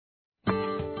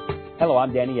Hello,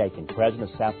 I'm Danny Aiken, President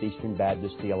of Southeastern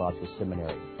Baptist Theological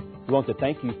Seminary. We want to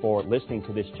thank you for listening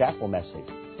to this chapel message.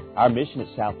 Our mission at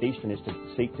Southeastern is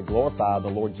to seek to glorify the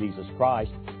Lord Jesus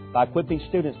Christ by equipping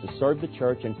students to serve the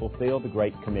church and fulfill the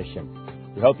Great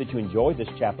Commission. We hope that you enjoy this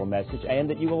chapel message and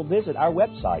that you will visit our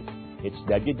website. It's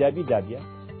www.sebts.edu.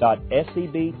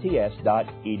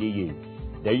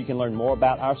 There you can learn more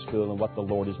about our school and what the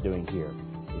Lord is doing here.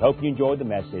 We hope you enjoyed the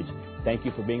message. Thank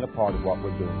you for being a part of what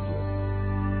we're doing here.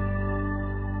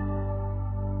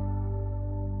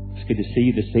 It's good to see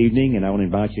you this evening, and I want to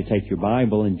invite you to take your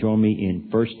Bible and join me in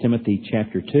 1 Timothy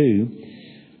chapter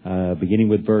 2, beginning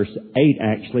with verse 8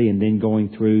 actually, and then going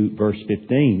through verse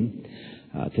 15.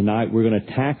 Tonight we're going to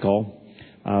tackle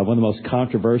one of the most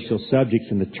controversial subjects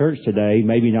in the church today,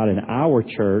 maybe not in our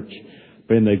church,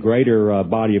 but in the greater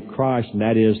body of Christ, and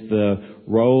that is the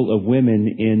role of women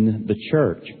in the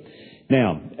church.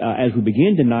 Now, as we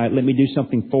begin tonight, let me do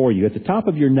something for you. At the top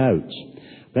of your notes,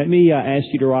 let me ask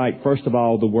you to write, first of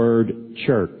all, the word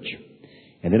church.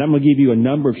 And then I'm going to give you a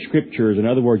number of scriptures. In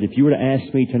other words, if you were to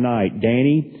ask me tonight,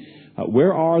 Danny,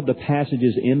 where are the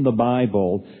passages in the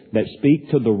Bible that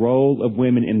speak to the role of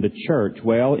women in the church?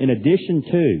 Well, in addition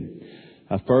to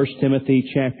 1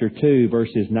 Timothy chapter 2,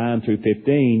 verses 9 through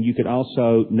 15, you could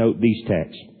also note these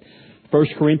texts. 1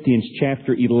 Corinthians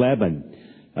chapter 11,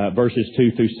 verses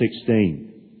 2 through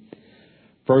 16.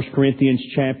 1 Corinthians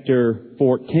chapter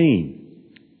 14,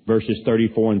 verses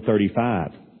 34 and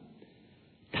 35.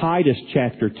 Titus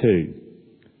chapter 2,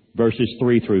 verses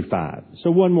 3 through 5.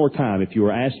 So one more time, if you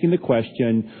were asking the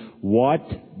question, what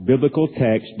biblical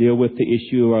texts deal with the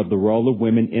issue of the role of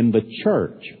women in the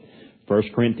church? 1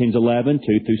 Corinthians 11,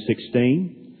 2 through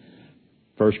 16.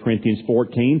 1 Corinthians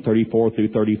 14, 34 through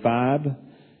 35.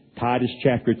 Titus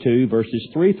chapter 2, verses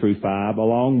 3 through 5,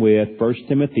 along with 1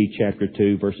 Timothy chapter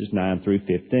 2, verses 9 through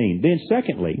 15. Then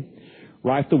secondly,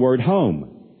 write the word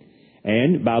home.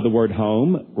 And by the word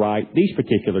home, write these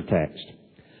particular texts.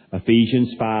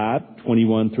 Ephesians 5,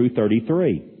 21 through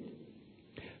 33.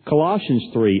 Colossians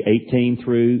 3, 18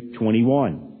 through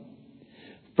 21.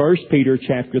 1 Peter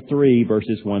chapter 3,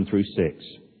 verses 1 through 6.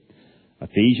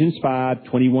 Ephesians 5,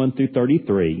 21 through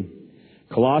 33.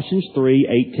 Colossians 3,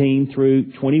 18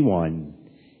 through 21.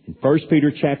 And 1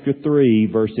 Peter chapter 3,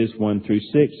 verses 1 through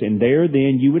 6. And there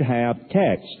then you would have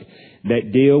texts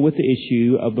that deal with the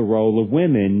issue of the role of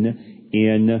women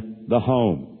in the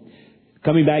home.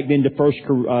 Coming back then to 1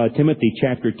 Timothy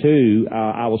chapter 2,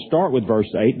 I will start with verse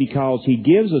 8 because he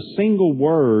gives a single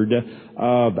word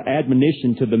of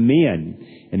admonition to the men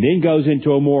and then goes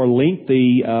into a more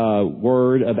lengthy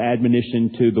word of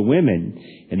admonition to the women.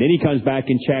 And then he comes back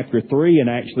in chapter 3 and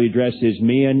actually addresses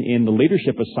men in the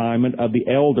leadership assignment of the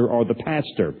elder or the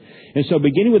pastor. And so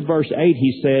beginning with verse 8,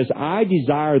 he says, I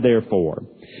desire therefore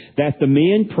that the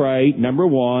men pray, number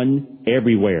one,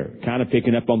 everywhere. Kind of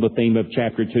picking up on the theme of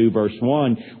chapter 2, verse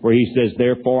 1, where he says,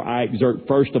 therefore I exert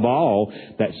first of all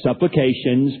that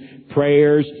supplications,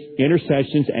 prayers,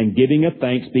 intercessions, and giving of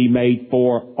thanks be made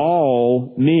for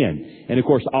all men. And of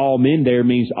course, all men there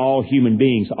means all human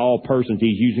beings, all persons.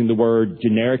 He's using the word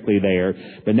generically there.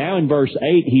 But now in verse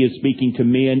 8, he is speaking to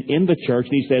men in the church,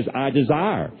 and he says, I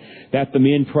desire that the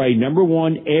men pray, number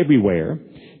one, everywhere.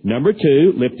 Number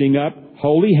two, lifting up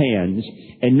holy hands.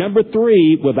 And number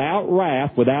three, without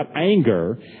wrath, without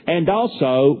anger, and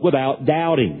also without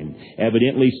doubting.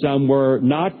 Evidently, some were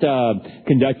not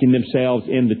conducting themselves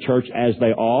in the church as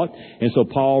they ought. And so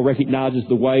Paul recognizes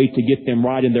the way to get them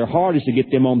right in their heart is to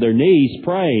get them on their knees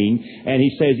praying. And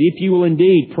he says, if you will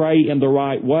indeed pray in the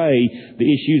right way,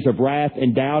 the issues of wrath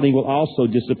and doubting will also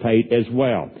dissipate as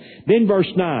well. Then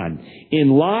verse 9,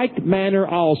 in like manner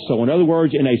also, in other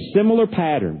words, in a similar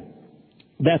pattern,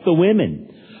 that the women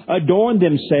adorn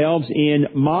themselves in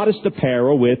modest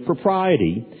apparel with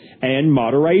propriety and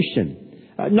moderation,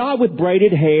 not with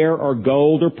braided hair or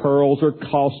gold or pearls or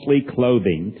costly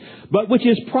clothing, but which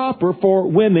is proper for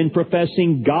women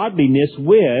professing godliness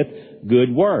with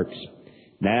good works.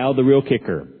 Now the real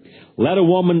kicker. Let a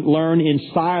woman learn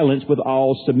in silence with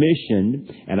all submission,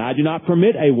 and I do not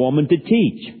permit a woman to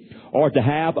teach or to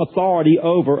have authority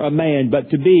over a man, but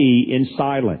to be in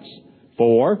silence.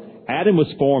 For Adam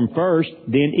was formed first,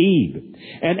 then Eve.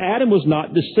 And Adam was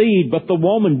not deceived, but the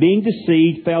woman, being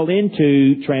deceived, fell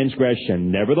into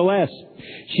transgression. Nevertheless,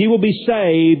 she will be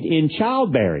saved in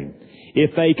childbearing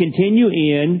if they continue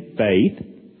in faith,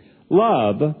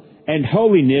 love, and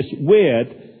holiness with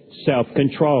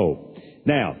self-control.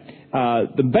 Now,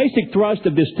 The basic thrust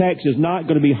of this text is not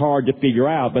going to be hard to figure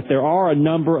out, but there are a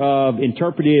number of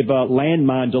interpretive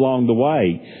landmines along the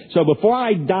way. So before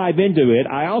I dive into it,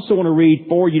 I also want to read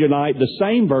for you tonight the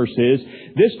same verses,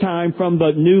 this time from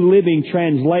the New Living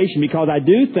Translation, because I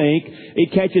do think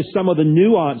it catches some of the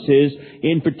nuances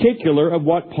in particular of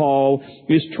what Paul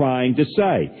is trying to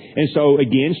say. And so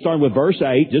again, starting with verse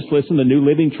 8, just listen to the New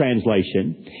Living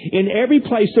Translation. In every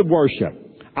place of worship,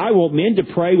 I want men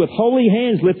to pray with holy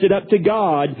hands lifted up to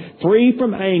God, free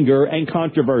from anger and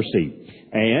controversy.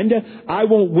 And I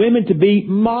want women to be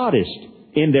modest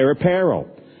in their apparel.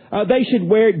 They should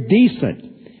wear decent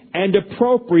and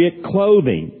appropriate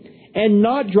clothing and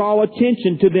not draw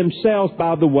attention to themselves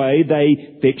by the way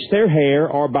they fix their hair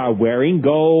or by wearing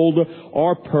gold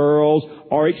or pearls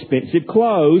or expensive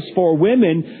clothes. For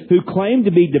women who claim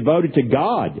to be devoted to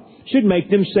God should make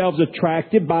themselves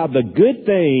attractive by the good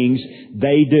things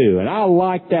they do. And I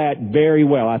like that very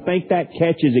well. I think that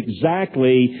catches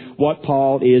exactly what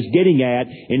Paul is getting at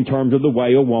in terms of the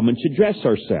way a woman should dress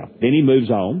herself. Then he moves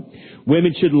on.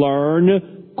 Women should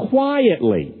learn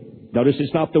quietly. Notice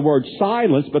it's not the word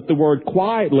silence, but the word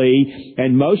quietly.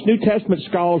 And most New Testament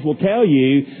scholars will tell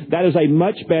you that is a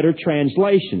much better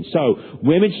translation. So,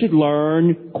 women should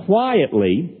learn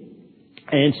quietly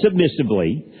and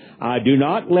submissively. Do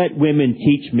not let women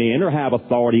teach men or have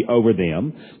authority over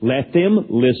them. Let them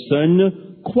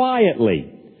listen quietly.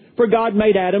 For God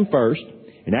made Adam first,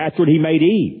 and afterward He made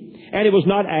Eve. And it was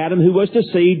not Adam who was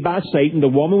deceived by Satan. The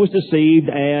woman was deceived,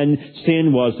 and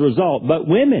sin was the result. But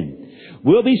women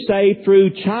will be saved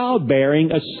through childbearing,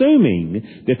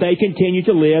 assuming that they continue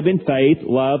to live in faith,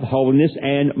 love, holiness,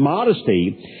 and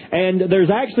modesty. And there's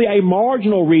actually a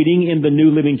marginal reading in the New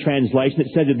Living Translation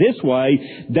that says it this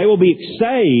way: they will be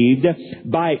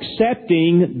saved by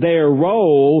accepting their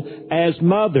role as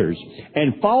mothers.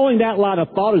 And following that line of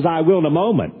thought, as I will in a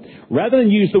moment, rather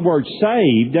than use the word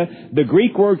saved, the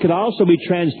Greek word could also be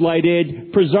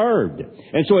translated preserved.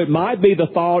 And so it might be the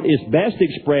thought is best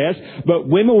expressed, but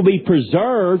women will be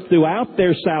preserved throughout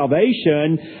their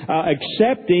salvation,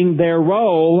 accepting their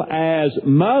role as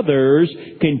mothers,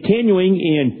 continuing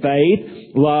in faith,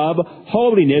 love,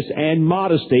 holiness, and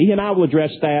modesty. And I will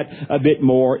address that a bit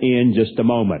more in just a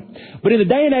moment. But in the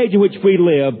day and age in which we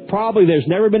live, probably there's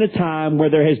never been a time where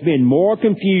there has been more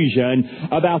confusion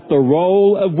about the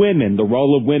role of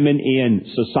women in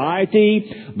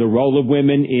society, the role of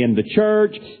women in the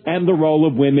church, and the role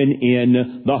of women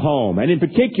in the home. And in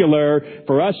particular,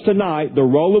 for us tonight, the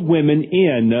role of women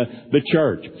in the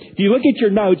church. If you look at your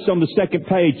notes on the second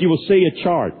page, you will see a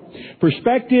chart.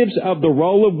 Perspectives of the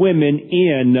role of women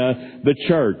in the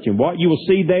church. And what you will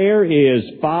see there is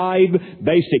 5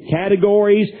 basic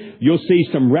categories. You'll see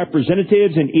some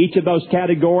representatives in each of those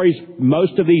categories.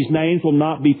 Most of these names will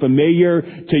not be familiar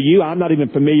to you. I'm not even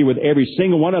familiar with every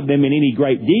single one of them in any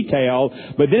great detail.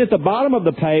 But then at the bottom of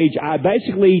the page, I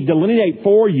basically delineate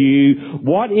for you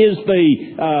what is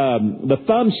the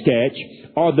thumb sketch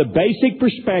or the basic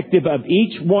perspective of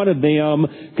each one of them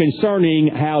concerning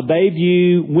how they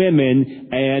view women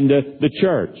and the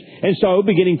church. And so,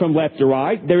 beginning from left to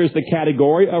right, there is the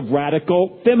category of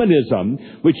radical feminism,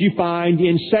 which you find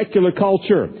in secular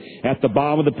culture. At the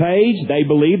bottom of the page, they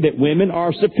believe that women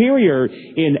are superior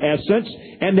in essence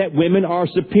and that women are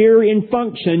superior in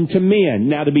function to men.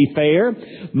 Now, to be fair,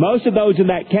 most of those in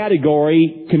that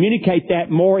category communicate that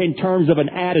more in terms of an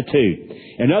attitude.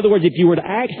 In other words, if you were to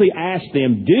actually ask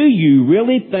them, do you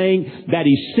really think that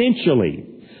essentially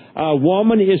a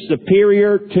woman is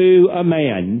superior to a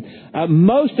man?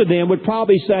 Most of them would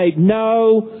probably say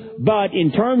no, but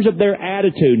in terms of their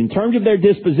attitude, in terms of their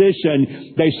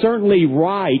disposition, they certainly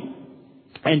write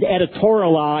and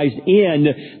editorialized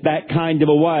in that kind of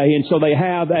a way. And so they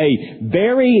have a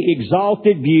very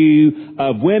exalted view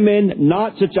of women,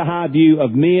 not such a high view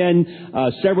of men.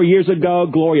 Several years ago,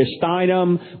 Gloria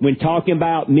Steinem, when talking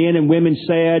about men and women,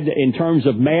 said in terms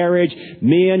of marriage,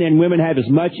 men and women have as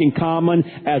much in common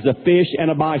as a fish and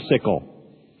a bicycle.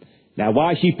 Now,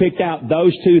 why she picked out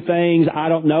those two things, I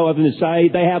don't know, other than to say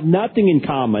they have nothing in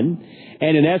common.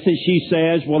 And in essence, she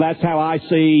says, well, that's how I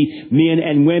see men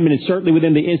and women. And certainly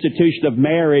within the institution of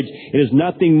marriage, it is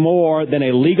nothing more than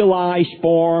a legalized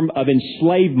form of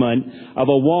enslavement of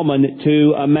a woman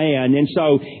to a man. And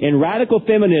so in radical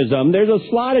feminism, there's a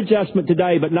slight adjustment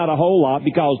today, but not a whole lot,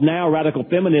 because now radical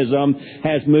feminism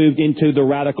has moved into the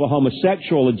radical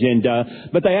homosexual agenda.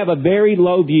 But they have a very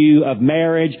low view of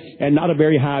marriage and not a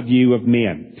very high view of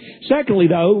men. Secondly,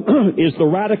 though, is the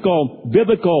radical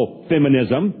biblical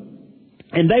feminism.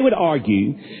 And they would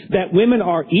argue that women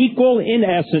are equal in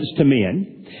essence to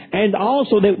men, and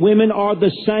also that women are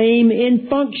the same in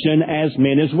function as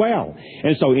men as well.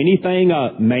 And so anything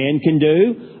a man can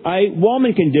do, a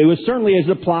woman can do, certainly as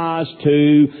it applies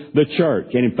to the church.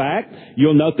 And in fact,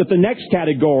 you'll note that the next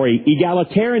category,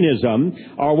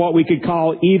 egalitarianism, or what we could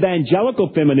call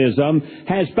evangelical feminism,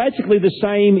 has basically the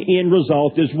same end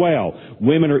result as well.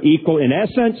 Women are equal in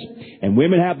essence, and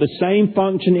women have the same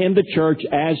function in the church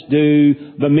as do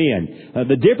the men.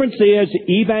 The difference is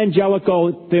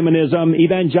evangelical feminism,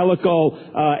 evangelical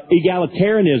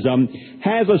egalitarianism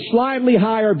has a slightly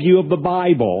higher view of the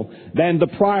Bible than the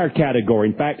prior category.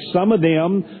 In fact, some of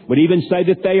them would even say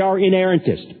that they are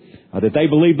inerrantist, that they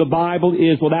believe the Bible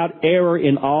is without error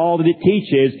in all that it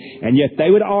teaches, and yet they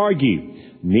would argue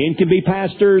men can be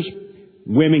pastors,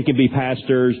 women can be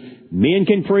pastors, men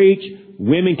can preach,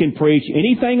 women can preach.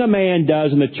 Anything a man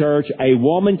does in the church, a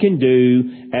woman can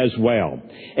do as well.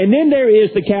 And then there is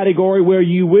the category where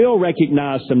you will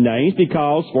recognize some names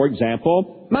because, for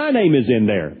example, my name is in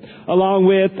there, along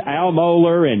with Al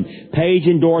Mohler and Paige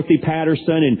and Dorothy Patterson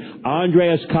and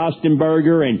Andreas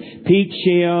Kostenberger and Pete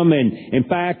Shim. And in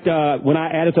fact, when I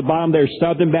add at the bottom there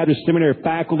Southern Baptist Seminary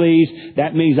faculties,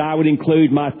 that means I would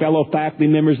include my fellow faculty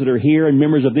members that are here and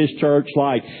members of this church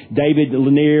like David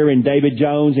Lanier and David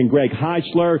Jones and Greg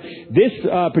Heichler. This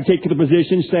particular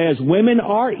position says women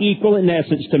are equal in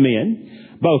essence to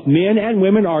men. Both men and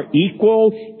women are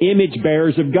equal image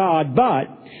bearers of God,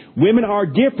 but women are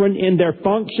different in their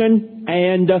function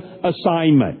and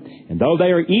assignment. And though they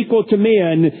are equal to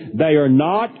men, they are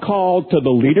not called to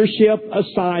the leadership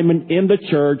assignment in the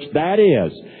church. That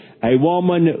is, a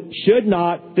woman should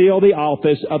not fill the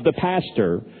office of the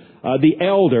pastor, the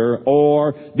elder,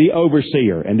 or the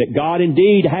overseer. And that God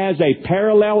indeed has a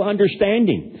parallel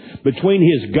understanding between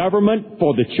His government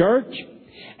for the church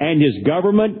and His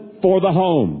government for the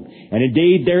home. And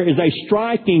indeed, there is a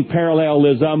striking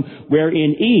parallelism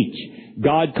wherein each,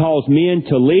 God calls men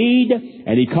to lead,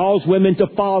 and He calls women to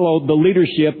follow the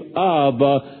leadership of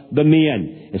the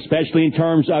men, especially in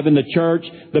terms of, in the church,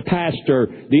 the pastor,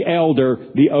 the elder,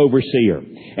 the overseer.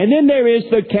 And then there is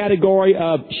the category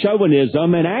of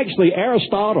chauvinism, and actually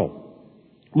Aristotle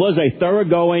was a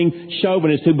thoroughgoing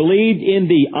chauvinist who believed in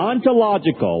the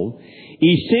ontological,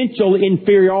 essential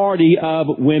inferiority of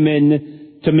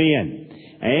women to men.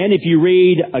 And if you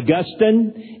read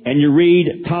Augustine and you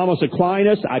read Thomas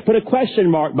Aquinas, I put a question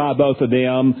mark by both of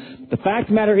them. The fact of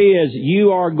the matter is,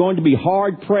 you are going to be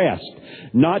hard-pressed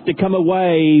not to come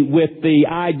away with the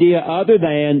idea other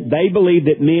than they believe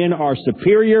that men are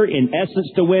superior in essence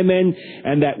to women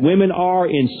and that women are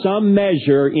in some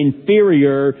measure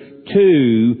inferior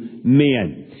to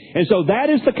men. And so that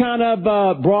is the kind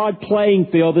of broad playing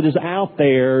field that is out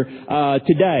there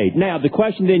today. Now, the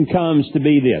question then comes to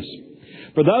be this.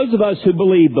 For those of us who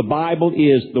believe the Bible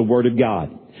is the Word of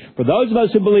God, for those of us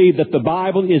who believe that the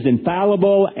Bible is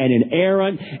infallible and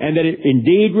inerrant and that it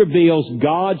indeed reveals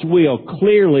God's will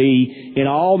clearly in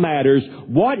all matters,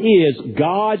 what is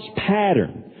God's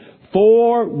pattern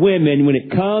for women when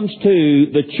it comes to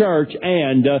the church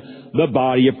and the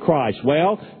body of Christ?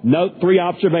 Well, note 3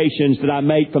 observations that I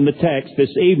make from the text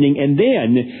this evening, and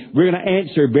then we're going to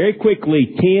answer very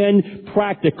quickly 10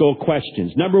 practical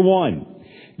questions. Number 1,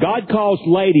 God calls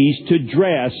ladies to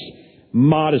dress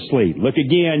modestly. Look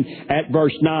again at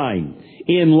verse 9.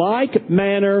 In like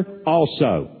manner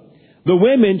also, the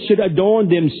women should adorn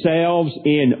themselves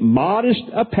in modest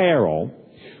apparel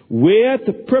with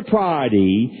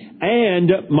propriety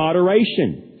and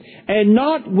moderation, and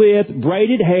not with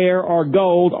braided hair or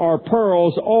gold or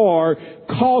pearls or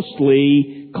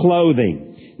costly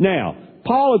clothing. Now,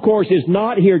 Paul, of course, is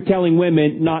not here telling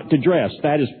women not to dress.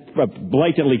 That is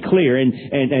blatantly clear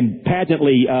and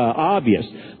patently obvious.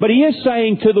 But he is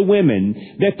saying to the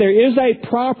women that there is a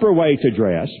proper way to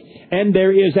dress and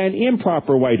there is an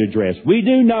improper way to dress. We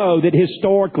do know that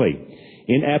historically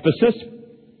in Ephesus,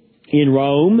 in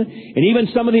Rome, and even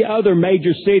some of the other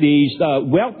major cities,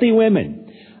 wealthy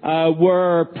women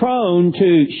were prone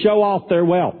to show off their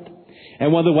wealth.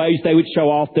 And one of the ways they would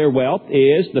show off their wealth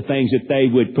is the things that they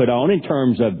would put on in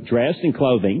terms of dress and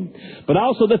clothing, but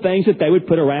also the things that they would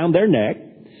put around their neck,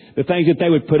 the things that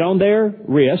they would put on their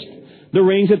wrist, the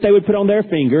rings that they would put on their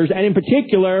fingers, and in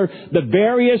particular, the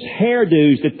various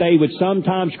hairdos that they would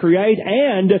sometimes create,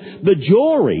 and the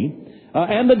jewelry,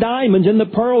 and the diamonds and the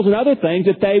pearls and other things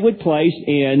that they would place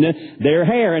in their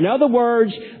hair. In other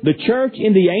words, the church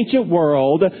in the ancient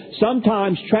world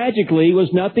sometimes tragically was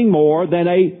nothing more than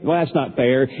well, that's not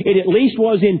fair. It at least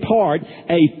was in part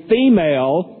a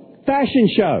female fashion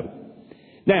show.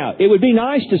 Now, it would be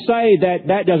nice to say that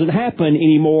that doesn't happen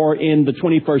anymore in the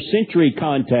 21st century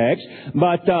context,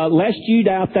 but lest you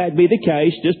doubt that be the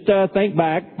case, just think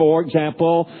back, for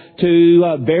example,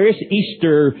 to various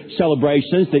Easter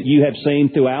celebrations that you have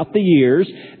seen throughout the years,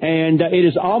 and it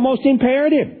is almost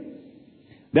imperative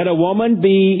that a woman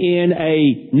be in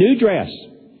a new dress,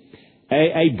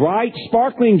 a bright,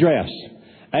 sparkling dress,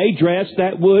 a dress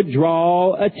that would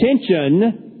draw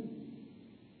attention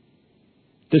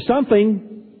to something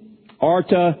or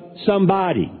to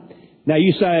somebody. Now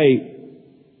you say,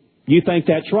 you think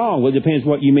that's wrong. Well, it depends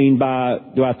what you mean by,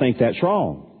 do I think that's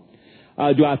wrong?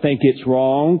 Do I think it's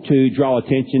wrong to draw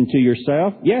attention to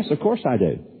yourself? Yes, of course I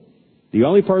do. The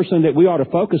only person that we ought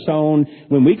to focus on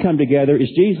when we come together is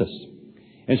Jesus.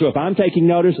 And so if I'm taking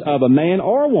notice of a man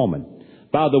or a woman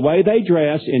by the way they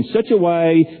dress in such a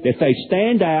way that they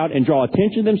stand out and draw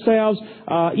attention to themselves,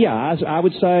 I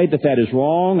would say that that is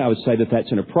wrong. I would say that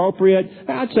that's inappropriate.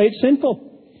 I'd say it's sinful.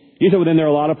 You say, well, then there are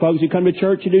a lot of folks who come to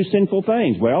church to do sinful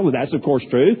things. Well, that's of course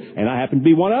true, and I happen to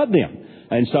be one of them.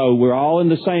 And so we're all in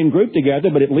the same group together,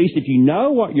 but at least if you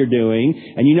know what you're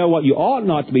doing and you know what you ought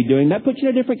not to be doing, that puts you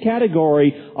in a different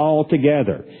category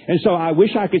altogether. And so I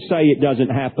wish I could say it doesn't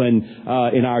happen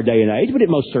in our day and age, but it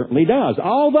most certainly does.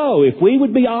 Although, if we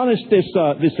would be honest this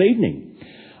evening,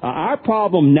 our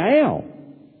problem now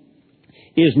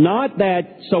is not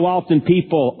that so often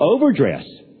people overdress.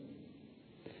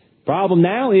 Problem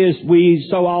now is we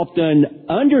so often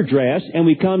underdress and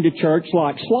we come to church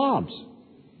like slobs.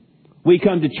 We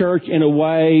come to church in a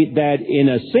way that, in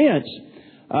a sense,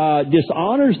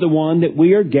 dishonors the one that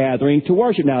we are gathering to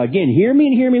worship. Now, again, hear me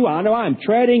and hear me well. I know I'm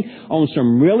treading on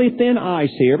some really thin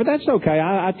ice here, but that's okay.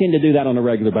 I tend to do that on a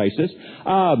regular basis.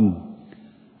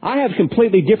 I have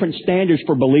completely different standards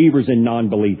for believers and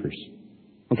non-believers.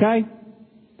 Okay?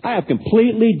 I have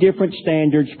completely different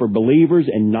standards for believers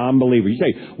and non-believers. You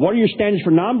say, what are your standards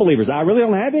for non-believers? I really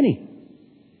don't have any.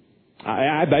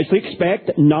 I basically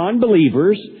expect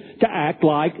non-believers to act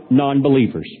like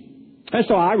non-believers. And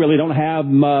so I really don't have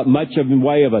much of a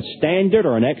way of a standard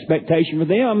or an expectation for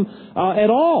them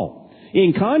at all.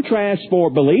 In contrast,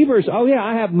 for believers,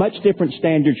 I have much different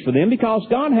standards for them because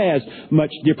God has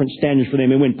much different standards for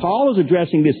them. And when Paul is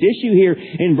addressing this issue here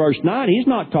in verse 9, he's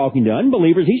not talking to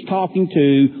unbelievers, he's talking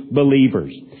to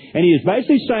believers. And he is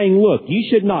basically saying, look, you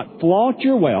should not flaunt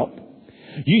your wealth.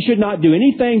 You should not do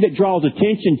anything that draws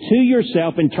attention to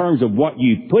yourself in terms of what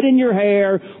you put in your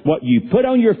hair, what you put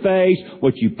on your face,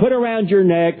 what you put around your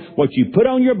neck, what you put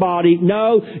on your body.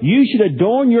 No, you should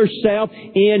adorn yourself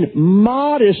in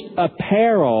modest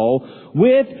apparel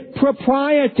with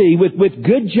propriety, with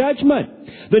good judgment.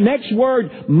 The next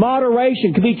word,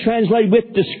 moderation, can be translated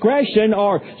with discretion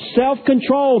or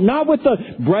self-control, not with the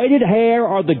braided hair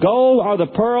or the gold or the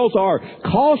pearls or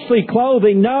costly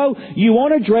clothing. No, you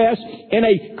want to dress in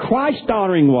a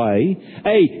Christ-honoring way,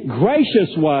 a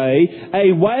gracious way,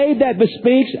 a way that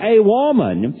bespeaks a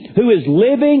woman who is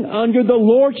living under the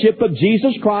lordship of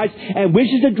Jesus Christ and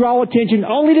wishes to draw attention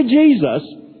only to Jesus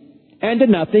and to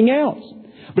nothing else.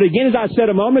 But again, as I said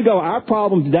a moment ago, our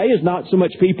problem today is not so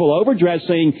much people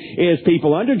overdressing as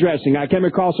people underdressing. I came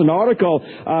across an article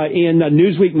in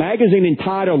Newsweek magazine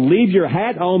entitled "Leave Your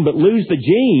Hat On But Lose the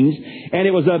Jeans," and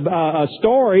it was a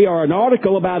story or an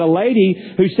article about a lady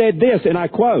who said this, and I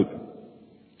quote,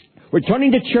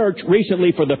 returning to church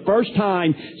recently for the first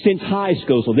time since high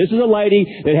school. So this is a lady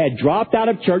that had dropped out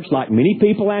of church like many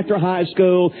people after high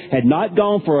school, had not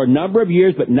gone for a number of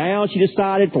years, but now she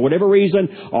decided, for whatever reason,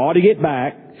 ought to get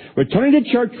back. Returning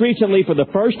to church recently for the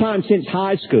first time since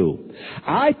high school,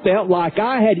 I felt like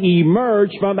I had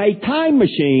emerged from a time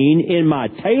machine in my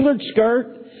tailored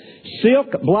skirt, silk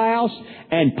blouse,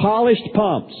 and polished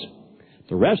pumps.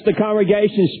 The rest of the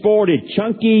congregation sported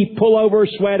chunky pullover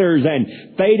sweaters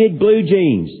and faded blue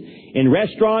jeans. In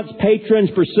restaurants, patrons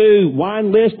pursue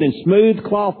wine lists and smooth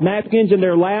cloth napkins in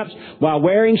their laps while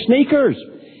wearing sneakers.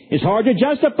 It's hard to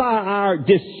justify our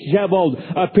disheveled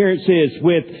appearances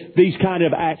with these kind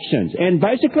of actions. And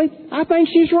basically, I think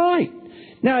she's right.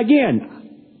 Now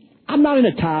again, I'm not in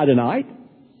a tie tonight.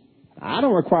 I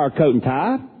don't require a coat and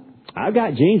tie. I've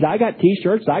got jeans, I got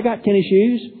t-shirts, I got tennis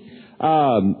shoes.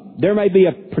 There may be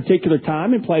a particular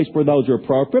time and place where those are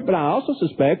appropriate, but I also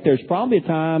suspect there's probably a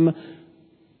time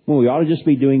when we ought to just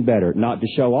be doing better, not to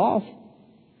show off,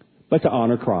 but to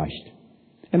honor Christ.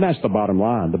 And that's the bottom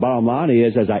line. The bottom line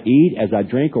is, as I eat, as I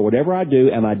drink, or whatever I do,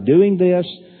 am I doing this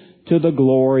to the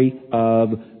glory of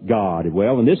God?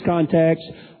 Well, in this context,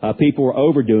 people are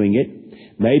overdoing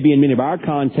it. Maybe in many of our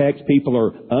contexts, people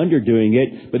are underdoing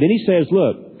it. But then he says,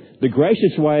 look, the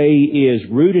gracious way is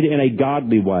rooted in a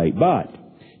godly way. But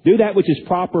Do that which is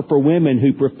proper for women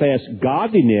who profess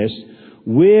godliness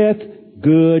with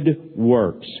good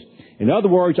works. In other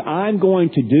words, I'm going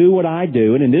to do what I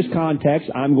do, and in this context,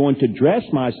 I'm going to dress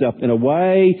myself in a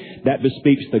way that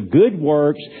bespeaks the good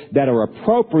works that are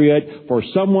appropriate for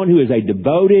someone who is a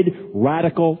devoted,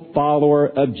 radical follower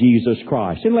of Jesus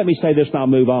Christ. And let me say this and I'll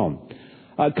move on.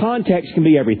 Context can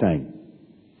be everything.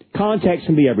 Context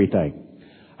can be everything.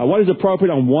 What is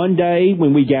appropriate on one day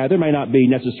when we gather may not be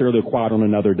necessarily required on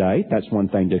another day. That's one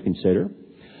thing to consider.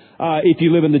 If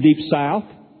you live in the Deep South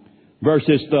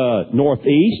versus the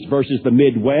Northeast versus the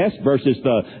Midwest versus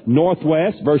the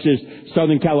Northwest versus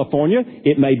Southern California,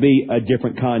 it may be a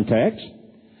different context.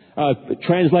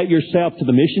 Translate yourself to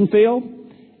the mission field,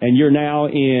 and you're now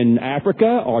in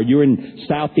Africa, or you're in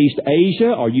Southeast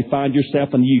Asia, or you find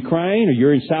yourself in the Ukraine, or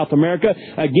you're in South America.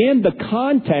 Again, the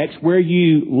context where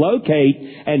you locate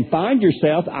and find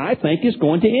yourself, I think, is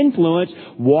going to influence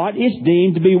what is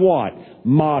deemed to be what?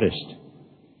 Modest,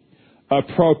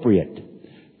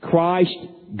 appropriate, Christ,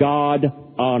 God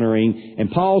honoring.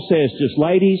 And Paul says, just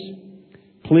ladies,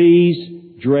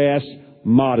 please dress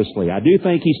modestly. I do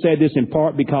think he said this in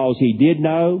part because he did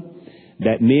know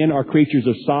that men are creatures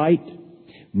of sight.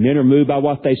 Men are moved by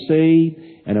what they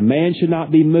see. And a man should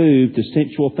not be moved to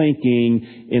sensual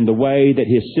thinking in the way that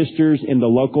his sisters in the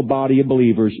local body of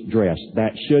believers dress.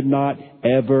 That should not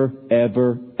ever,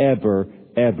 ever, ever,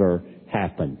 ever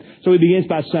happen. So he begins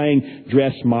by saying,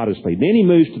 dress modestly. Then he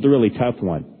moves to the really tough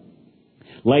one.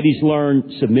 Ladies,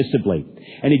 learn submissively.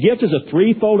 And he gives us a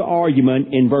threefold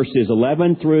argument in verses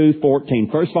 11 through 14.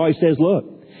 First of all, he says, look,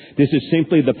 this is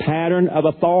simply the pattern of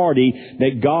authority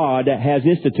that God has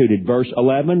instituted. Verse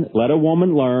 11, let a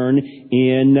woman learn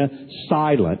in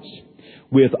silence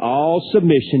with all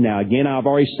submission. Now, again, I've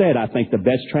already said, I think the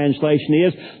best translation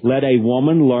is, let a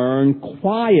woman learn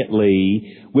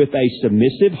quietly with a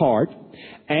submissive heart.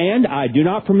 And I do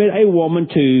not permit a woman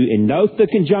to, and note the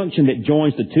conjunction that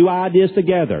joins the two ideas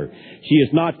together. She is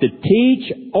not to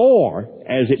teach or,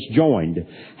 as it's joined,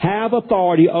 have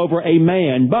authority over a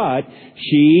man, but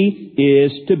she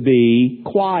is to be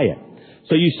quiet.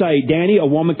 So you say, Danny, a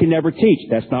woman can never teach.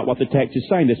 That's not what the text is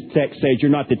saying. This text says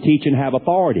you're not to teach and have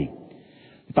authority.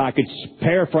 If I could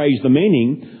paraphrase the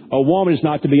meaning, a woman is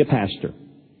not to be a pastor.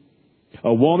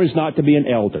 A woman is not to be an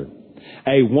elder.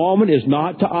 A woman is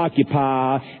not to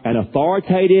occupy an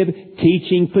authoritative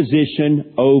teaching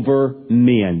position over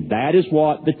men. That is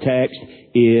what the text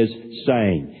is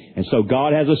saying. And so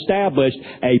God has established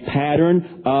a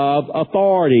pattern of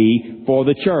authority for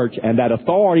the church. And that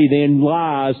authority then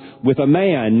lies with a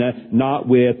man, not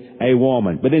with a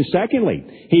woman. But then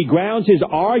secondly, he grounds his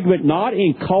argument not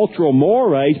in cultural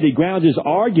mores, but he grounds his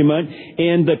argument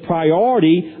in the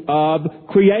priority of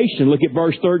creation. Look at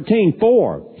verse 13.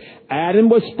 For Adam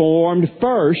was formed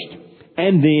first,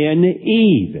 and then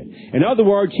Eve. In other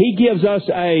words, he gives us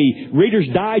a Reader's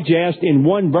Digest in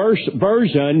one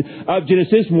version of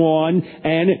Genesis 1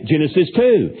 and Genesis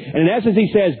 2. And in essence, he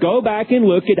says, go back and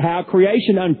look at how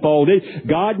creation unfolded.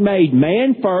 God made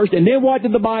man first, and then what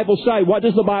did the Bible say? What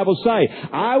does the Bible say?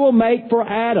 I will make for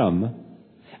Adam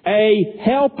a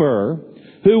helper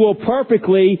who will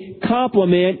perfectly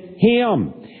complement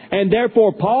him. And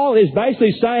therefore, Paul is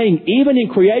basically saying, even in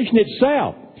creation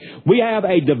itself, we have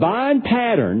a divine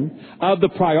pattern of the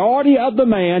priority of the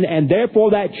man, and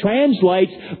therefore that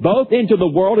translates both into the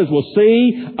world, as we'll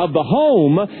see, of the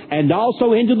home, and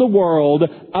also into the world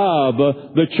of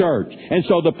the church. And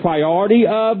so the priority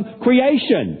of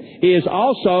creation is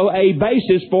also a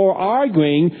basis for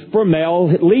arguing for male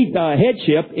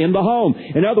headship in the home.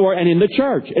 In other words, and in the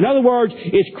church. In other words,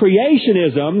 it's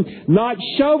creationism, not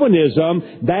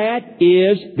chauvinism, that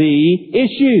is the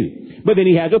issue. But then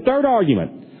he has a third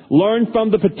argument. Learn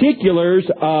from the particulars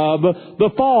of the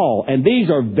fall. And these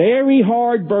are very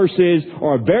hard verses,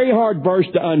 or a very hard verse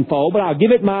to unfold, but I'll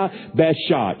give it my best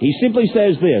shot. He simply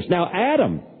says this. Now,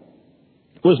 Adam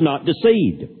was not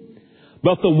deceived,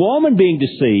 but the woman being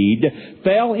deceived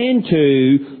fell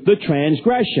into the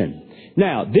transgression.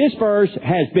 Now, this verse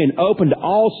has been open to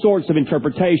all sorts of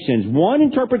interpretations. One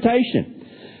interpretation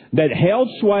that held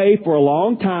sway for a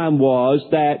long time was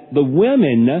that the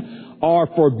women are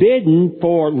forbidden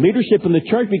for leadership in the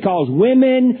church because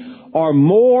women are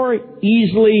more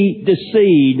easily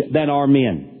deceived than are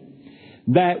men.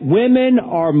 That women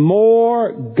are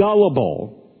more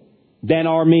gullible than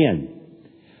are men.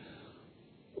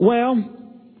 Well,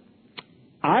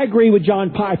 I agree with John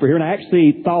Piper here, and I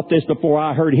actually thought this before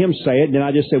I heard him say it, and then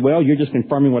I just said, well, you're just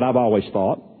confirming what I've always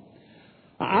thought.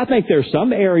 I think there are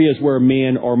some areas where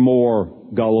men are more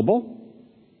gullible.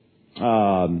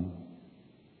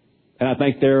 And I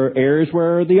think there are areas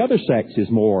where the other sex is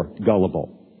more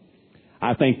gullible.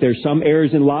 I think there's some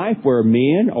areas in life where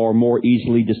men are more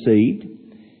easily deceived.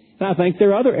 And I think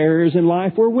there are other areas in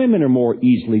life where women are more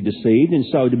easily deceived. And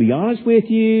so, to be honest with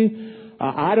you,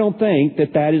 I don't think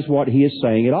that that is what he is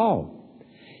saying at all.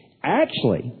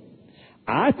 Actually,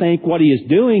 I think what he is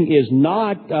doing is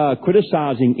not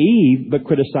criticizing Eve, but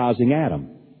criticizing Adam.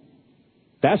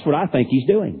 That's what I think he's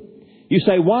doing. You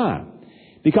say, why?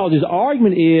 Because his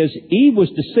argument is Eve was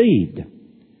deceived,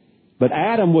 but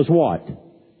Adam was what?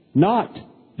 Not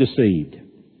deceived.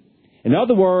 In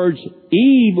other words,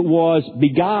 Eve was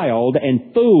beguiled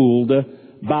and fooled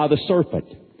by the serpent.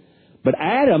 But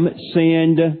Adam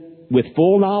sinned with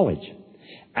full knowledge.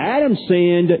 Adam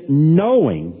sinned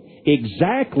knowing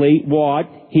exactly what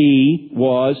he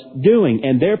was doing.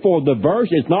 And therefore the verse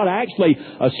is not actually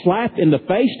a slap in the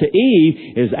face to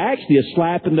Eve, it is actually a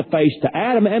slap in the face to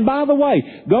Adam. And by the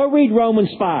way, go read Romans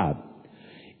 5.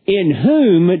 In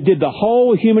whom did the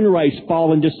whole human race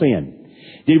fall into sin?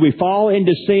 Did we fall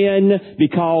into sin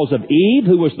because of Eve,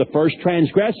 who was the first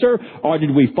transgressor, or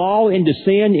did we fall into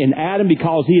sin in Adam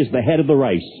because he is the head of the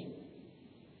race?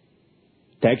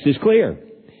 Text is clear.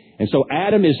 And so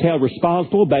Adam is held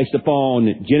responsible based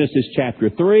upon Genesis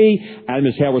chapter 3. Adam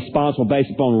is held responsible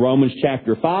based upon Romans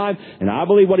chapter 5. And I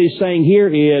believe what he's saying here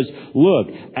is, look,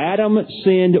 Adam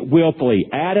sinned willfully.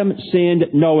 Adam sinned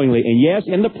knowingly. And yes,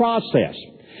 in the process,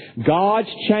 God's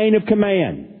chain of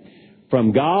command,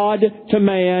 from God to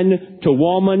man to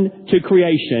woman to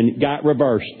creation, got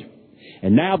reversed.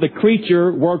 And now the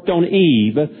creature worked on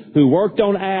Eve, who worked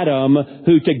on Adam,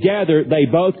 who together they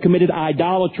both committed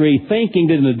idolatry, thinking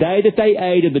that in the day that they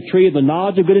ate of the tree of the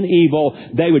knowledge of good and evil,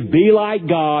 they would be like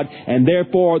God, and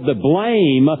therefore the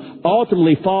blame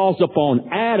ultimately falls upon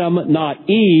Adam, not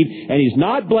Eve. And he's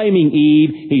not blaming Eve,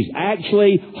 he's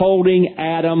actually holding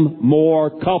Adam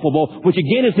more culpable, which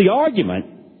again is the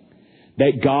argument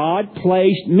that God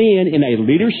placed men in a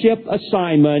leadership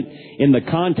assignment in the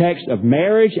context of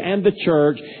marriage and the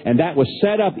church, and that was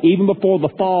set up even before the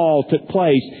fall took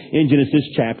place in Genesis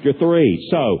chapter 3.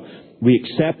 So, we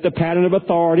accept the pattern of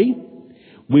authority.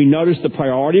 We notice the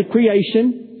priority of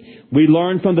creation. We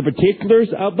learn from the particulars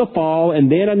of the fall,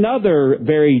 and then another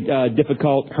very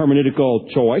difficult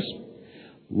hermeneutical choice.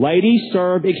 Ladies,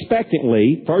 serve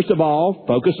expectantly. First of all,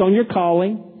 focus on your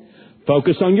calling.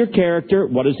 Focus on your character.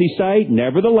 What does he say?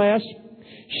 Nevertheless,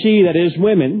 she, that is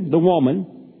women, the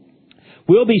woman,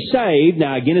 will be saved.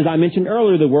 Now again, as I mentioned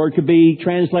earlier, the word could be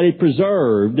translated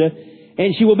preserved.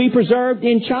 And she will be preserved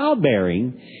in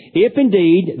childbearing if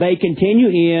indeed they continue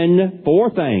in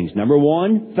four things. Number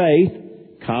one,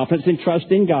 faith, confidence and trust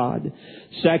in God.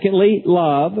 Secondly,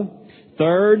 love.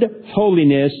 Third,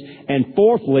 holiness. And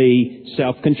fourthly,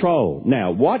 self-control.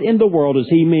 Now, what in the world does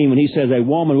he mean when he says a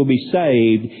woman will be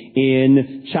saved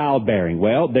in childbearing?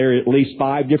 Well, there are at least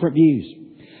 5 different views.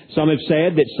 Some have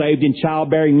said that saved in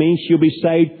childbearing means she'll be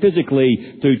saved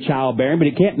physically through childbearing, but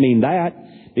it can't mean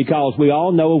that, because we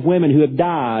all know of women who have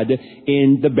died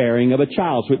in the bearing of a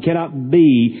child. So it cannot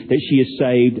be that she is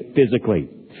saved physically.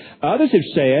 Others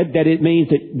have said that it means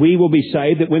that we will be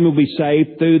saved, that women will be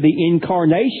saved through the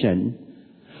incarnation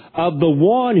of the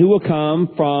one who will come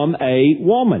from a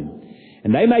woman.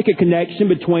 And they make a connection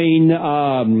between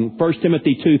 1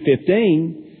 Timothy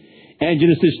 2:15 and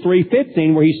Genesis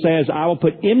 3:15, where he says, I will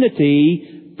put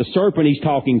enmity, the serpent he's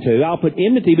talking to, I'll put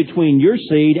enmity between your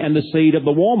seed and the seed of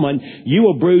the woman. You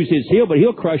will bruise his heel, but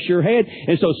he'll crush your head.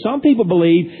 And so some people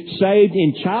believe saved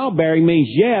in childbearing means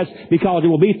yes, because it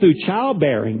will be through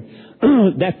childbearing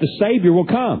that the Savior will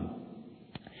come.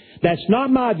 That's not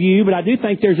my view, but I do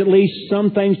think there's at least some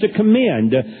things to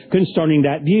commend concerning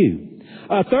that view.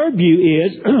 A third view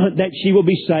is that she will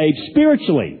be saved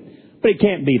spiritually. But it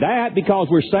can't be that, because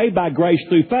we're saved by grace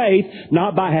through faith,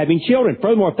 not by having children.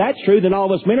 Furthermore, if that's true, then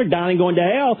all of us men are dying and going to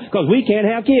hell because we can't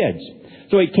have kids.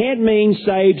 So it can't mean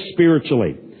saved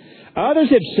spiritually. Others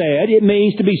have said it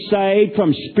means to be saved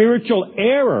from spiritual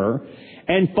error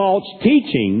and false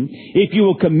teaching if you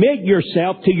will commit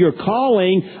yourself to your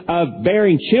calling of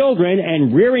bearing children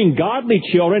and rearing godly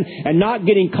children and not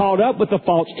getting caught up with the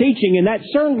false teaching. And that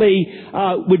certainly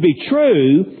would be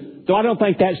true, though I don't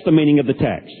think that's the meaning of the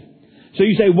text. So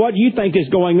you say, what do you think is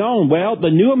going on? Well,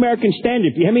 the New American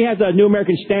Standard, how many has a New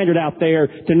American Standard out there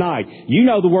tonight? You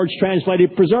know the word's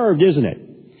translated preserved, isn't it?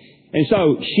 And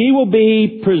so she will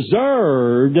be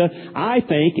preserved, I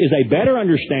think, is a better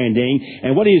understanding.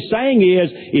 And what he is saying is,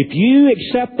 if you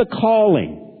accept the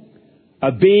calling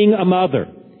of being a mother,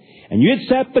 and you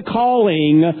accept the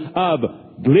calling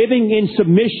of living in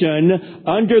submission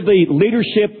under the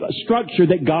leadership structure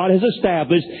that God has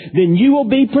established, then you will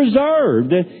be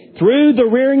preserved through the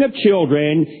rearing of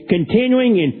children,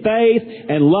 continuing in faith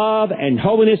and love and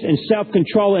holiness and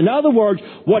self-control. In other words,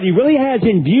 what he really has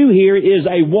in view here is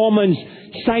a woman's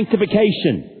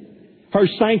sanctification. Her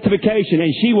sanctification,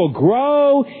 and she will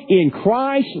grow in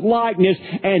Christ's likeness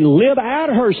and live out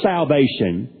her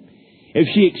salvation if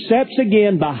she accepts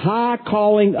again the high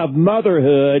calling of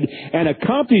motherhood and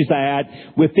accompanies that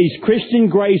with these Christian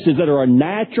graces that are a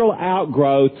natural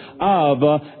outgrowth of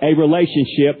a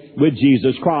relationship with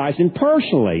Jesus Christ. And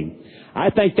personally, I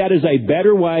think that is a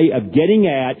better way of getting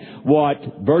at what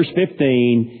verse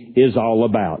 15 is all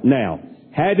about. Now,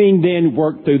 having then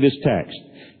worked through this text,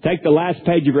 take the last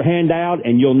page of your handout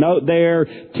and you'll note there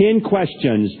 10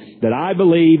 questions that I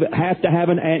believe have to have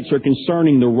an answer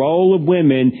concerning the role of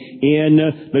women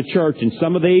in the church. And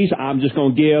some of these, I'm just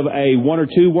going to give a 1 or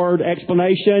 2 word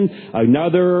explanation.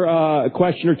 Another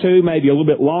question or two, maybe a little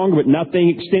bit longer, but nothing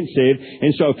extensive.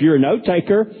 And so if you're a note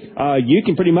taker, you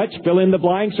can pretty much fill in the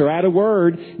blanks or add a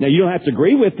word. Now, you don't have to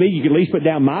agree with me. You can at least put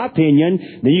down my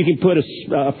opinion. Then you can put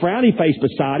a frowny face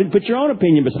beside it, put your own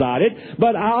opinion beside it.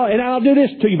 But I'll do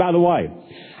this to you, by the way.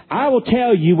 I will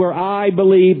tell you where I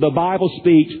believe the Bible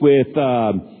speaks with,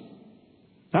 I'll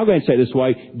go ahead and say it this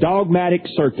way, dogmatic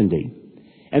certainty.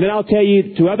 And then I'll tell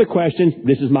you 2 other questions.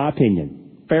 This is my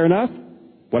opinion. Fair enough?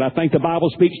 What I think the Bible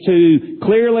speaks to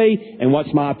clearly and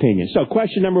what's my opinion. So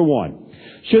question number 1.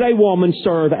 Should a woman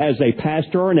serve as a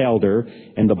pastor or an elder?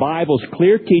 And the Bible's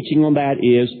clear teaching on that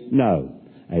is no.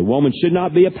 A woman should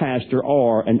not be a pastor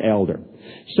or an elder.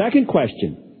 Second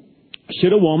question.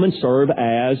 Should a woman serve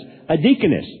as a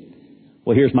deaconess?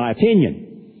 Well, here's my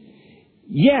opinion.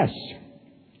 Yes,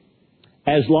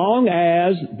 as long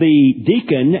as the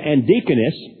deacon and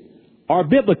deaconess are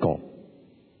biblical.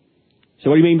 So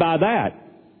what do you mean by that?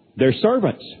 They're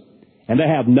servants, and they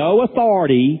have no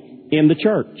authority in the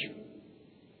church.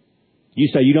 You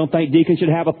say you don't think deacons should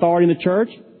have authority in the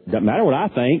church? Doesn't matter what I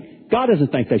think. God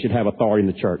doesn't think they should have authority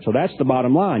in the church. So that's the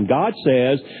bottom line. God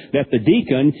says that the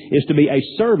deacon is to be a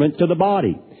servant to the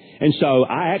body. And so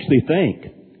I actually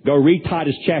think, go read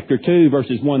Titus chapter 2,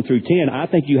 verses 1 through 10. I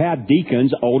think you have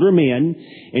deacons, older men,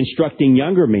 instructing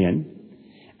younger men.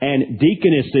 And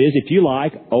deaconesses, if you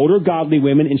like, older godly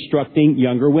women instructing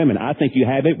younger women. I think you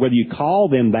have it whether you call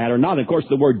them that or not. Of course,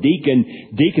 the word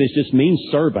deaconess just means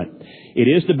servant. It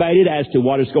is debated as to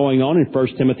what is going on in 1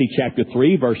 Timothy chapter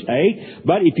 3, verse 8.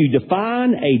 But if you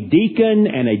define a deacon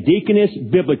and a deaconess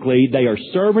biblically, they are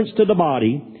servants to the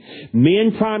body,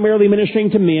 men primarily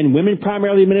ministering to men, women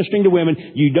primarily ministering to women.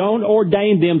 You don't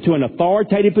ordain them to an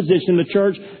authoritative position in the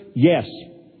church. Yes.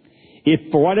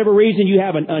 If for whatever reason you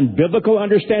have an unbiblical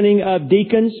understanding of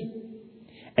deacons,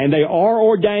 and they are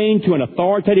ordained to an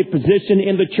authoritative position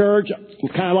in the church,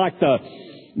 kind of like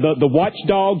the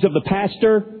watchdogs of the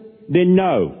pastor, then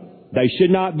no, they should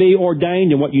not be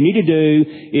ordained. And what you need to do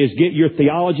is get your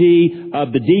theology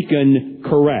of the deacon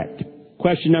correct.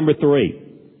 Question number 3.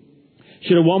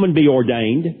 Should a woman be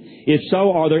ordained? If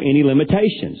so, are there any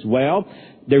limitations? Well,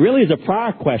 there really is a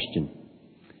prior question.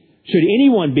 Should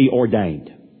anyone be ordained?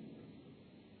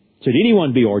 Should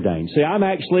anyone be ordained? See, I'm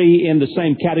actually in the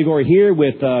same category here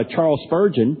with Charles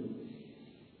Spurgeon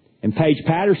and Paige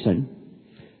Patterson,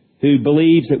 who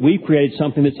believes that we've created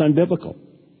something that's unbiblical.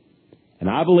 And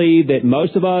I believe that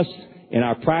most of us in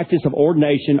our practice of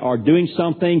ordination are doing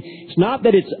something. It's not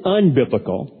that it's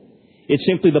unbiblical. It's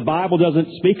simply the Bible doesn't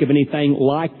speak of anything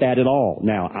like that at all.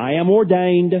 Now, I am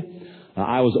ordained.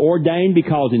 I was ordained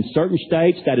because in certain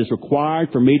states that is required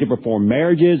for me to perform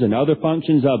marriages and other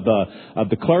functions of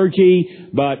the clergy.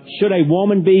 But should a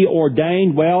woman be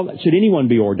ordained? Well, should anyone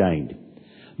be ordained?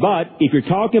 But if you're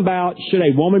talking about should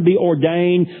a woman be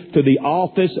ordained to the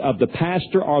office of the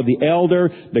pastor or the elder,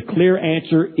 the clear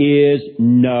answer is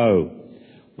no.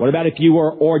 What about if you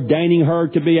were ordaining her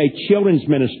to be a children's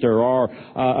minister or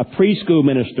a preschool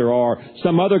minister or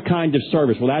some other kind of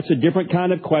service? Well, that's a different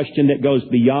kind of question that goes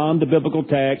beyond the biblical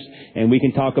text, and we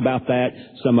can talk about that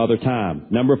some other time.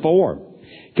 Number 4,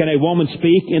 can a woman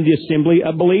speak in the assembly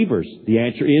of believers? The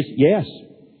answer is yes.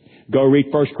 Go read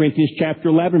 1 Corinthians chapter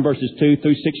 11, verses 2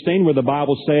 through 16, where the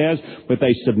Bible says, with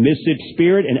a submissive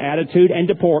spirit and attitude and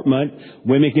deportment,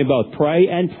 women can both pray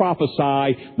and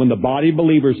prophesy when the body of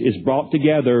believers is brought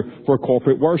together for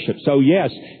corporate worship. So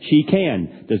yes, she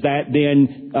can. Does that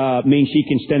then mean she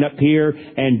can stand up here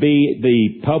and be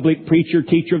the public preacher,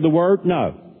 teacher of the Word?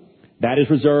 No. That is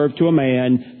reserved to a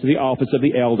man, to the office of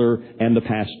the elder and the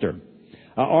pastor.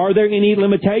 Are there any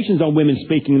limitations on women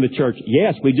speaking in the church?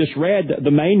 Yes, we just read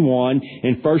the main one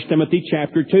in 1 Timothy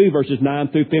chapter 2, verses 9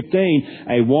 through 15.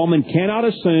 A woman cannot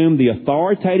assume the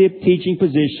authoritative teaching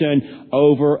position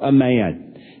over a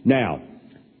man. Now,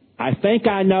 I think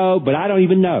I know, but I don't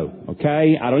even know,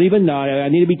 okay? I don't even know. I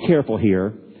need to be careful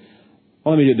here.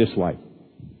 Well, let me do it this way.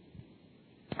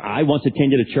 I once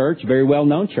attended a church, a very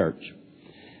well-known church,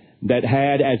 that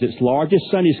had as its largest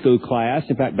Sunday school class,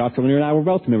 in fact, Dr. Lanier and I were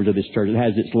both members of this church, it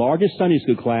has its largest Sunday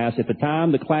school class. At the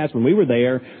time, the class, when we were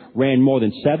there, ran more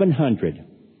than 700.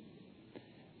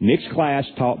 Mixed class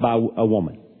taught by a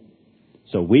woman.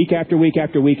 So week after week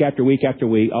after week after week after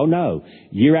week, oh no.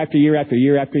 Year after year after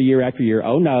year after year after year,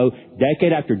 oh no.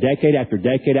 Decade after decade after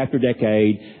decade after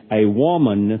decade, a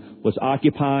woman was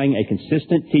occupying a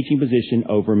consistent teaching position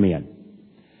over men.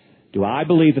 Do I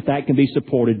believe that that can be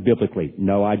supported biblically?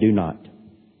 No, I do not.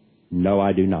 No,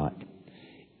 I do not.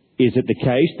 Is it the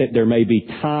case that there may be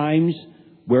times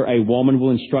where a woman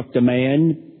will instruct a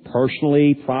man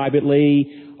personally,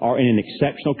 privately, or in an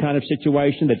exceptional kind of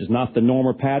situation that is not the norm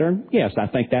or pattern? Yes, I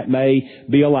think that may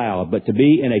be allowed. But to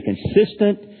be in a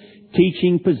consistent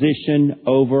teaching position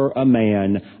over a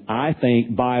man, I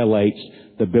think violates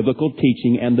the biblical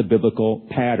teaching and the biblical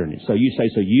pattern. So you say,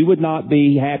 so you would not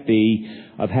be happy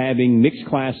of having mixed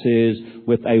classes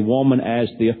with a woman as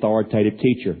the authoritative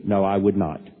teacher? No, I would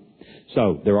not.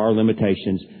 So there are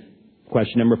limitations.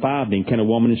 Question number 5 then, can a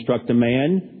woman instruct a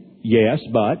man? Yes,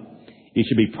 but it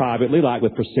should be privately, like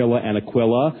with Priscilla and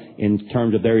Aquila in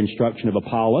terms of their instruction of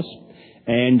Apollos,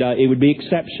 and it would be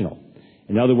exceptional.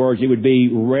 In other words, it would be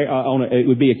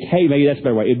maybe that's a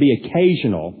better way. It would be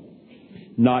occasional,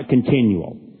 not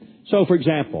continual. So, for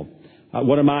example,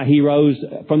 one of my heroes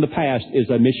from the past is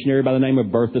a missionary by the name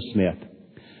of Bertha Smith.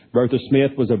 Bertha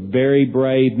Smith was a very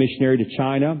brave missionary to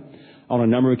China. On a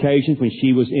number of occasions when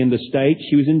she was in the States,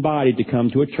 she was invited to come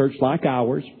to a church like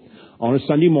ours on a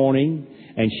Sunday morning,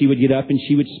 and she would get up and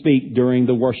she would speak during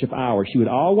the worship hour. She would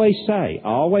always say,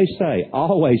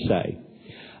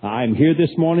 I am here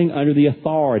this morning under the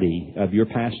authority of your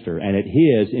pastor and at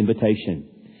his invitation.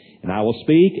 And I will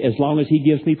speak as long as he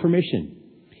gives me permission.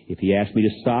 If he asks me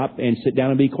to stop and sit down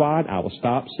and be quiet, I will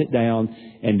stop, sit down,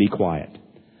 and be quiet.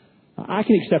 I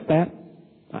can accept that.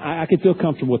 I can feel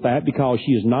comfortable with that because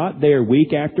she is not there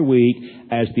week after week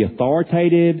as the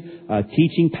authoritative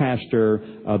teaching pastor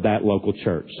of that local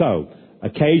church. So,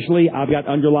 occasionally I've got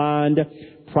underlined.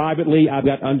 Privately I've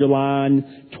got underlined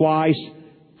twice.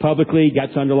 Publicly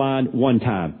got underlined one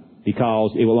time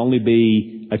because it will only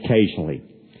be occasionally.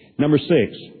 Number 6.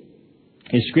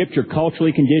 Is Scripture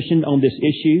culturally conditioned on this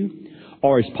issue?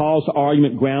 Or is Paul's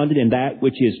argument grounded in that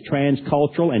which is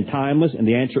transcultural and timeless? And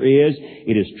the answer is,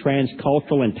 it is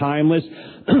transcultural and timeless.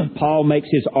 Paul makes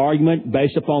his argument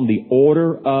based upon the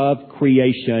order of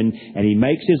creation, and he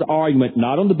makes his argument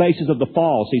not on the basis of the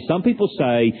fall. See, some people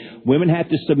say women have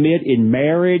to submit in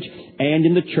marriage and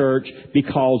in the church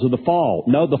because of the fall.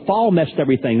 No, the fall messed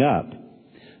everything up.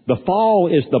 The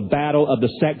fall is the battle of the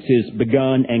sexes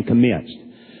begun and commenced.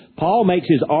 Paul makes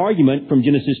his argument from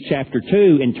Genesis chapter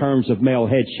 2 in terms of male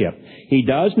headship. He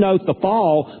does note the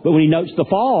fall, but when he notes the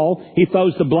fall, he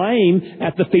throws the blame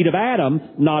at the feet of Adam,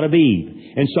 not of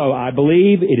Eve. And so I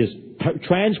believe it is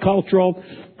transcultural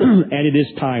and it is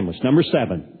timeless. Number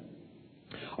 7.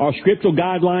 Are scriptural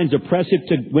guidelines oppressive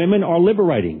to women or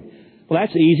liberating? Well,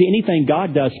 that's easy. Anything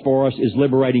God does for us is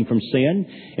liberating from sin.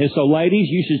 And so, ladies,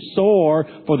 you should soar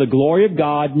for the glory of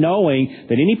God, knowing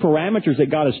that any parameters that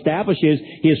God establishes,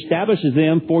 He establishes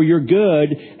them for your good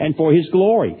and for His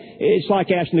glory. It's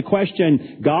like asking the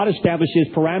question, God establishes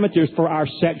parameters for our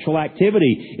sexual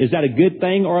activity. Is that a good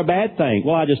thing or a bad thing?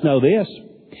 Well, I just know this.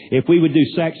 If we would do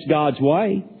sex God's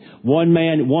way, one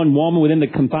man, one woman within the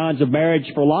confines of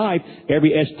marriage for life,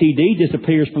 every STD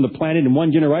disappears from the planet in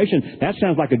one generation. That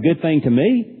sounds like a good thing to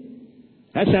me.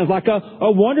 That sounds like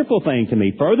a wonderful thing to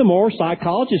me. Furthermore,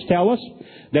 psychologists tell us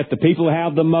that the people who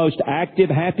have the most active,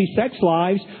 happy sex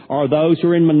lives are those who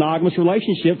are in monogamous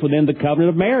relationships within the covenant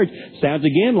of marriage. Sounds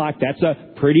again like that's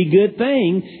a pretty good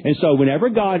thing. And so whenever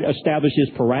God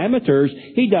establishes parameters,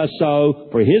 He does so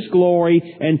for His glory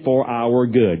and for our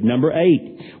good. Number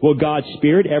 8, will God's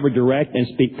Spirit ever direct and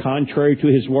speak contrary to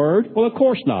His Word? Well, of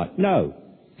course not. No.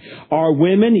 Are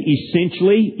women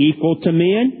essentially equal to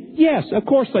men? Yes, of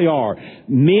course they are.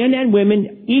 Men and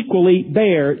women equally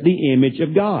bear the image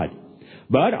of God.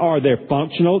 But are there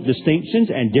functional distinctions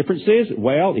and differences?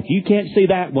 Well, if you can't see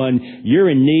that one, you're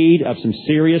in need of some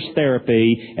serious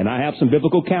therapy, and I have some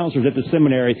biblical counselors at the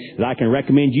seminary that I can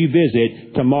recommend you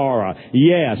visit tomorrow.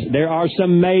 Yes, there are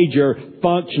some major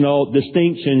functional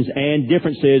distinctions and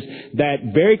differences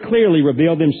that very clearly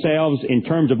reveal themselves in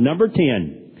terms of number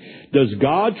 10. Does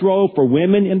God's role for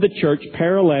women in the church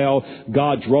parallel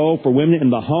God's role for women in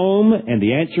the home? And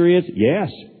the answer is yes.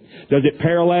 Does it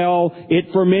parallel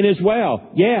it for men as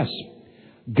well? Yes.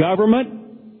 Government?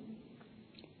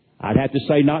 I'd have to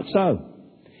say not so.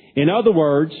 In other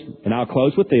words, and I'll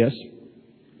close with this,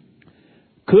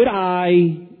 could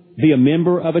I be a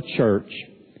member of a church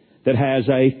that has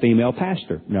a female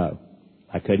pastor? No,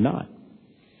 I could not.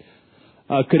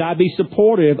 Could I be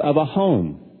supportive of a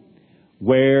home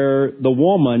where the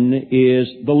woman is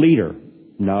the leader?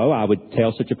 No, I would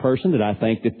tell such a person that I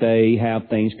think that they have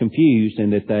things confused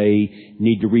and that they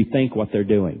need to rethink what they're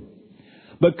doing.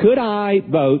 But could I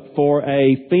vote for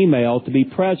a female to be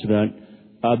president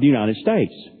of the United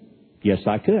States? Yes,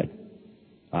 I could.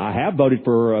 I have voted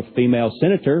for a female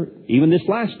senator even this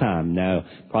last time. Now,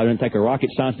 probably didn't take a rocket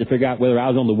science to figure out whether I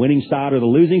was on the winning side or the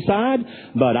losing side,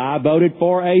 but I voted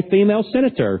for a female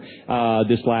senator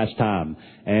this last time.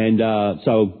 And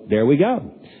so there we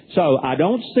go. So I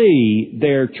don't see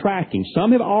their tracking.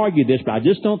 Some have argued this, but I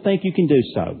just don't think you can do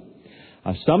so.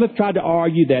 Some have tried to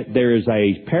argue that there is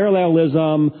a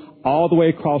parallelism all the way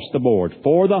across the board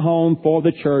for the home, for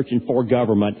the church, and for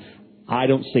government. I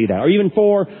don't see that. Or even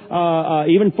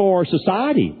for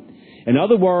society. In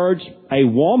other words, a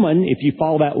woman, if you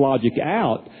follow that logic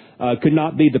out, could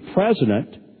not be the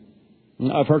president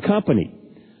of her company.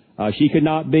 She could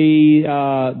not be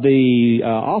the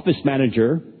office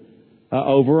manager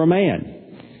over a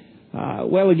man.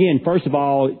 Well, again, first of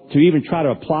all, to even try to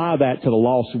apply that to the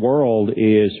lost world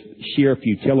is sheer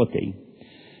futility.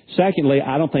 Secondly,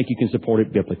 I don't think you can support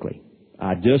it biblically.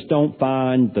 I just don't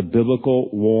find the biblical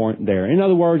warrant there. In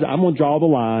other words, I'm going to draw the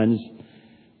lines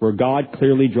where God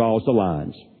clearly draws the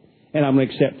lines. And I'm going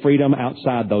to accept freedom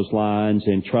outside those lines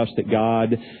and trust that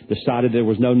God decided there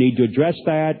was no need to address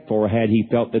that, for had He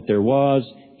felt that there was,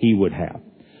 He would have.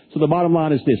 So the bottom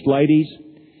line is this, ladies,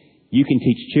 you can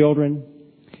teach children,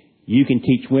 you can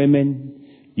teach women,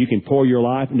 you can pour your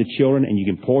life into children, and you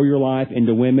can pour your life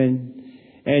into women.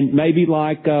 And maybe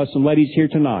like some ladies here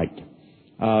tonight,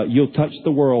 you'll touch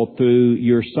the world through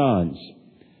your sons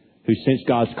who sense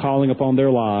God's calling upon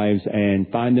their lives and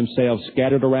find themselves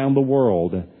scattered around the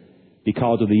world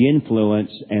because of the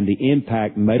influence and the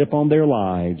impact made upon their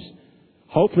lives,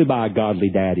 hopefully by a godly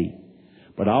daddy,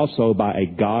 but also by a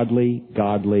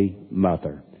godly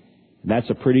mother. And that's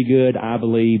a pretty good, I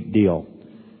believe, deal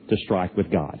to strike with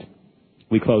God.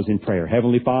 We close in prayer.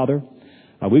 Heavenly Father,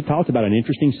 we've talked about an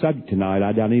interesting subject tonight.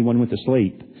 I doubt anyone went to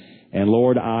sleep. And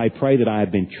Lord, I pray that I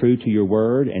have been true to your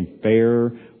word and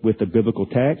fair with the biblical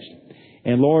text.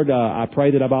 And Lord, I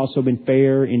pray that I've also been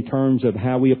fair in terms of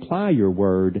how we apply your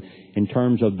word in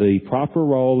terms of the proper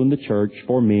role in the church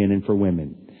for men and for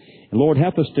women. And Lord,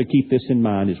 help us to keep this in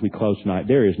mind as we close tonight.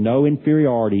 There is no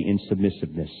inferiority in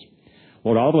submissiveness.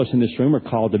 Lord, all of us in this room are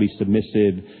called to be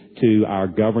submissive to our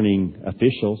governing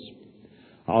officials.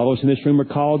 All of us in this room are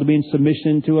called to be in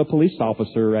submission to a police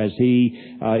officer as he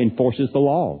enforces the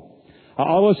law.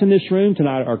 All of us in this room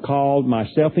tonight are called,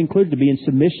 myself included, to be in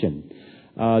submission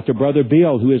to Brother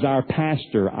Bill, who is our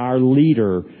pastor, our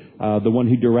leader, the one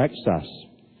who directs us.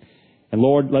 And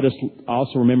Lord, let us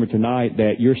also remember tonight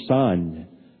that your Son,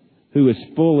 who is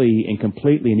fully and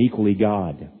completely and equally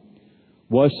God,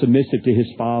 was submissive to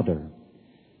His Father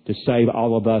to save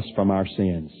all of us from our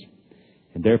sins.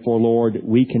 And therefore, Lord,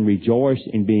 we can rejoice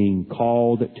in being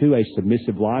called to a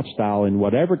submissive lifestyle in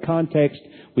whatever context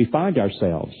we find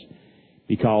ourselves,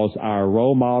 because our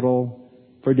role model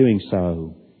for doing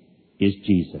so is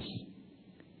Jesus.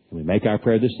 And we make our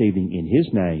prayer this evening in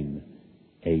His name.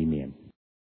 Amen.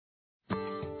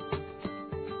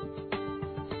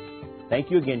 Thank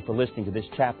you again for listening to this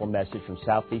chapel message from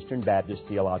Southeastern Baptist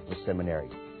Theological Seminary.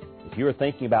 If you are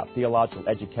thinking about theological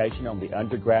education on the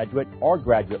undergraduate or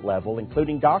graduate level,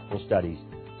 including doctoral studies,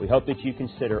 we hope that you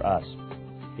consider us.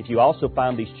 If you also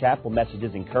find these chapel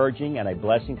messages encouraging and a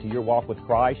blessing to your walk with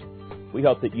Christ, we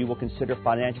hope that you will consider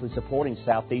financially supporting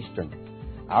Southeastern.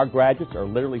 Our graduates are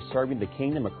literally serving the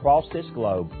kingdom across this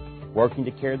globe, working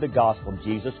to carry the gospel of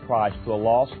Jesus Christ to a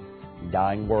lost and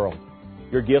dying world.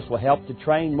 Your gifts will help to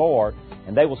train more,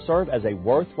 and they will serve as a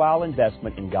worthwhile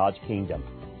investment in God's kingdom.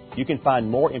 You can find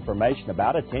more information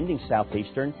about attending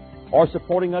Southeastern or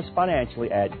supporting us financially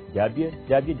at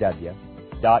www.sebts.edu.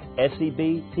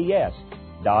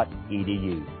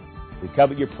 We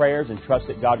covet your prayers and trust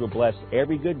that God will bless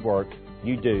every good work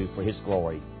you do for His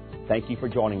glory. Thank you for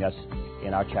joining us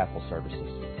in our chapel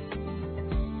services.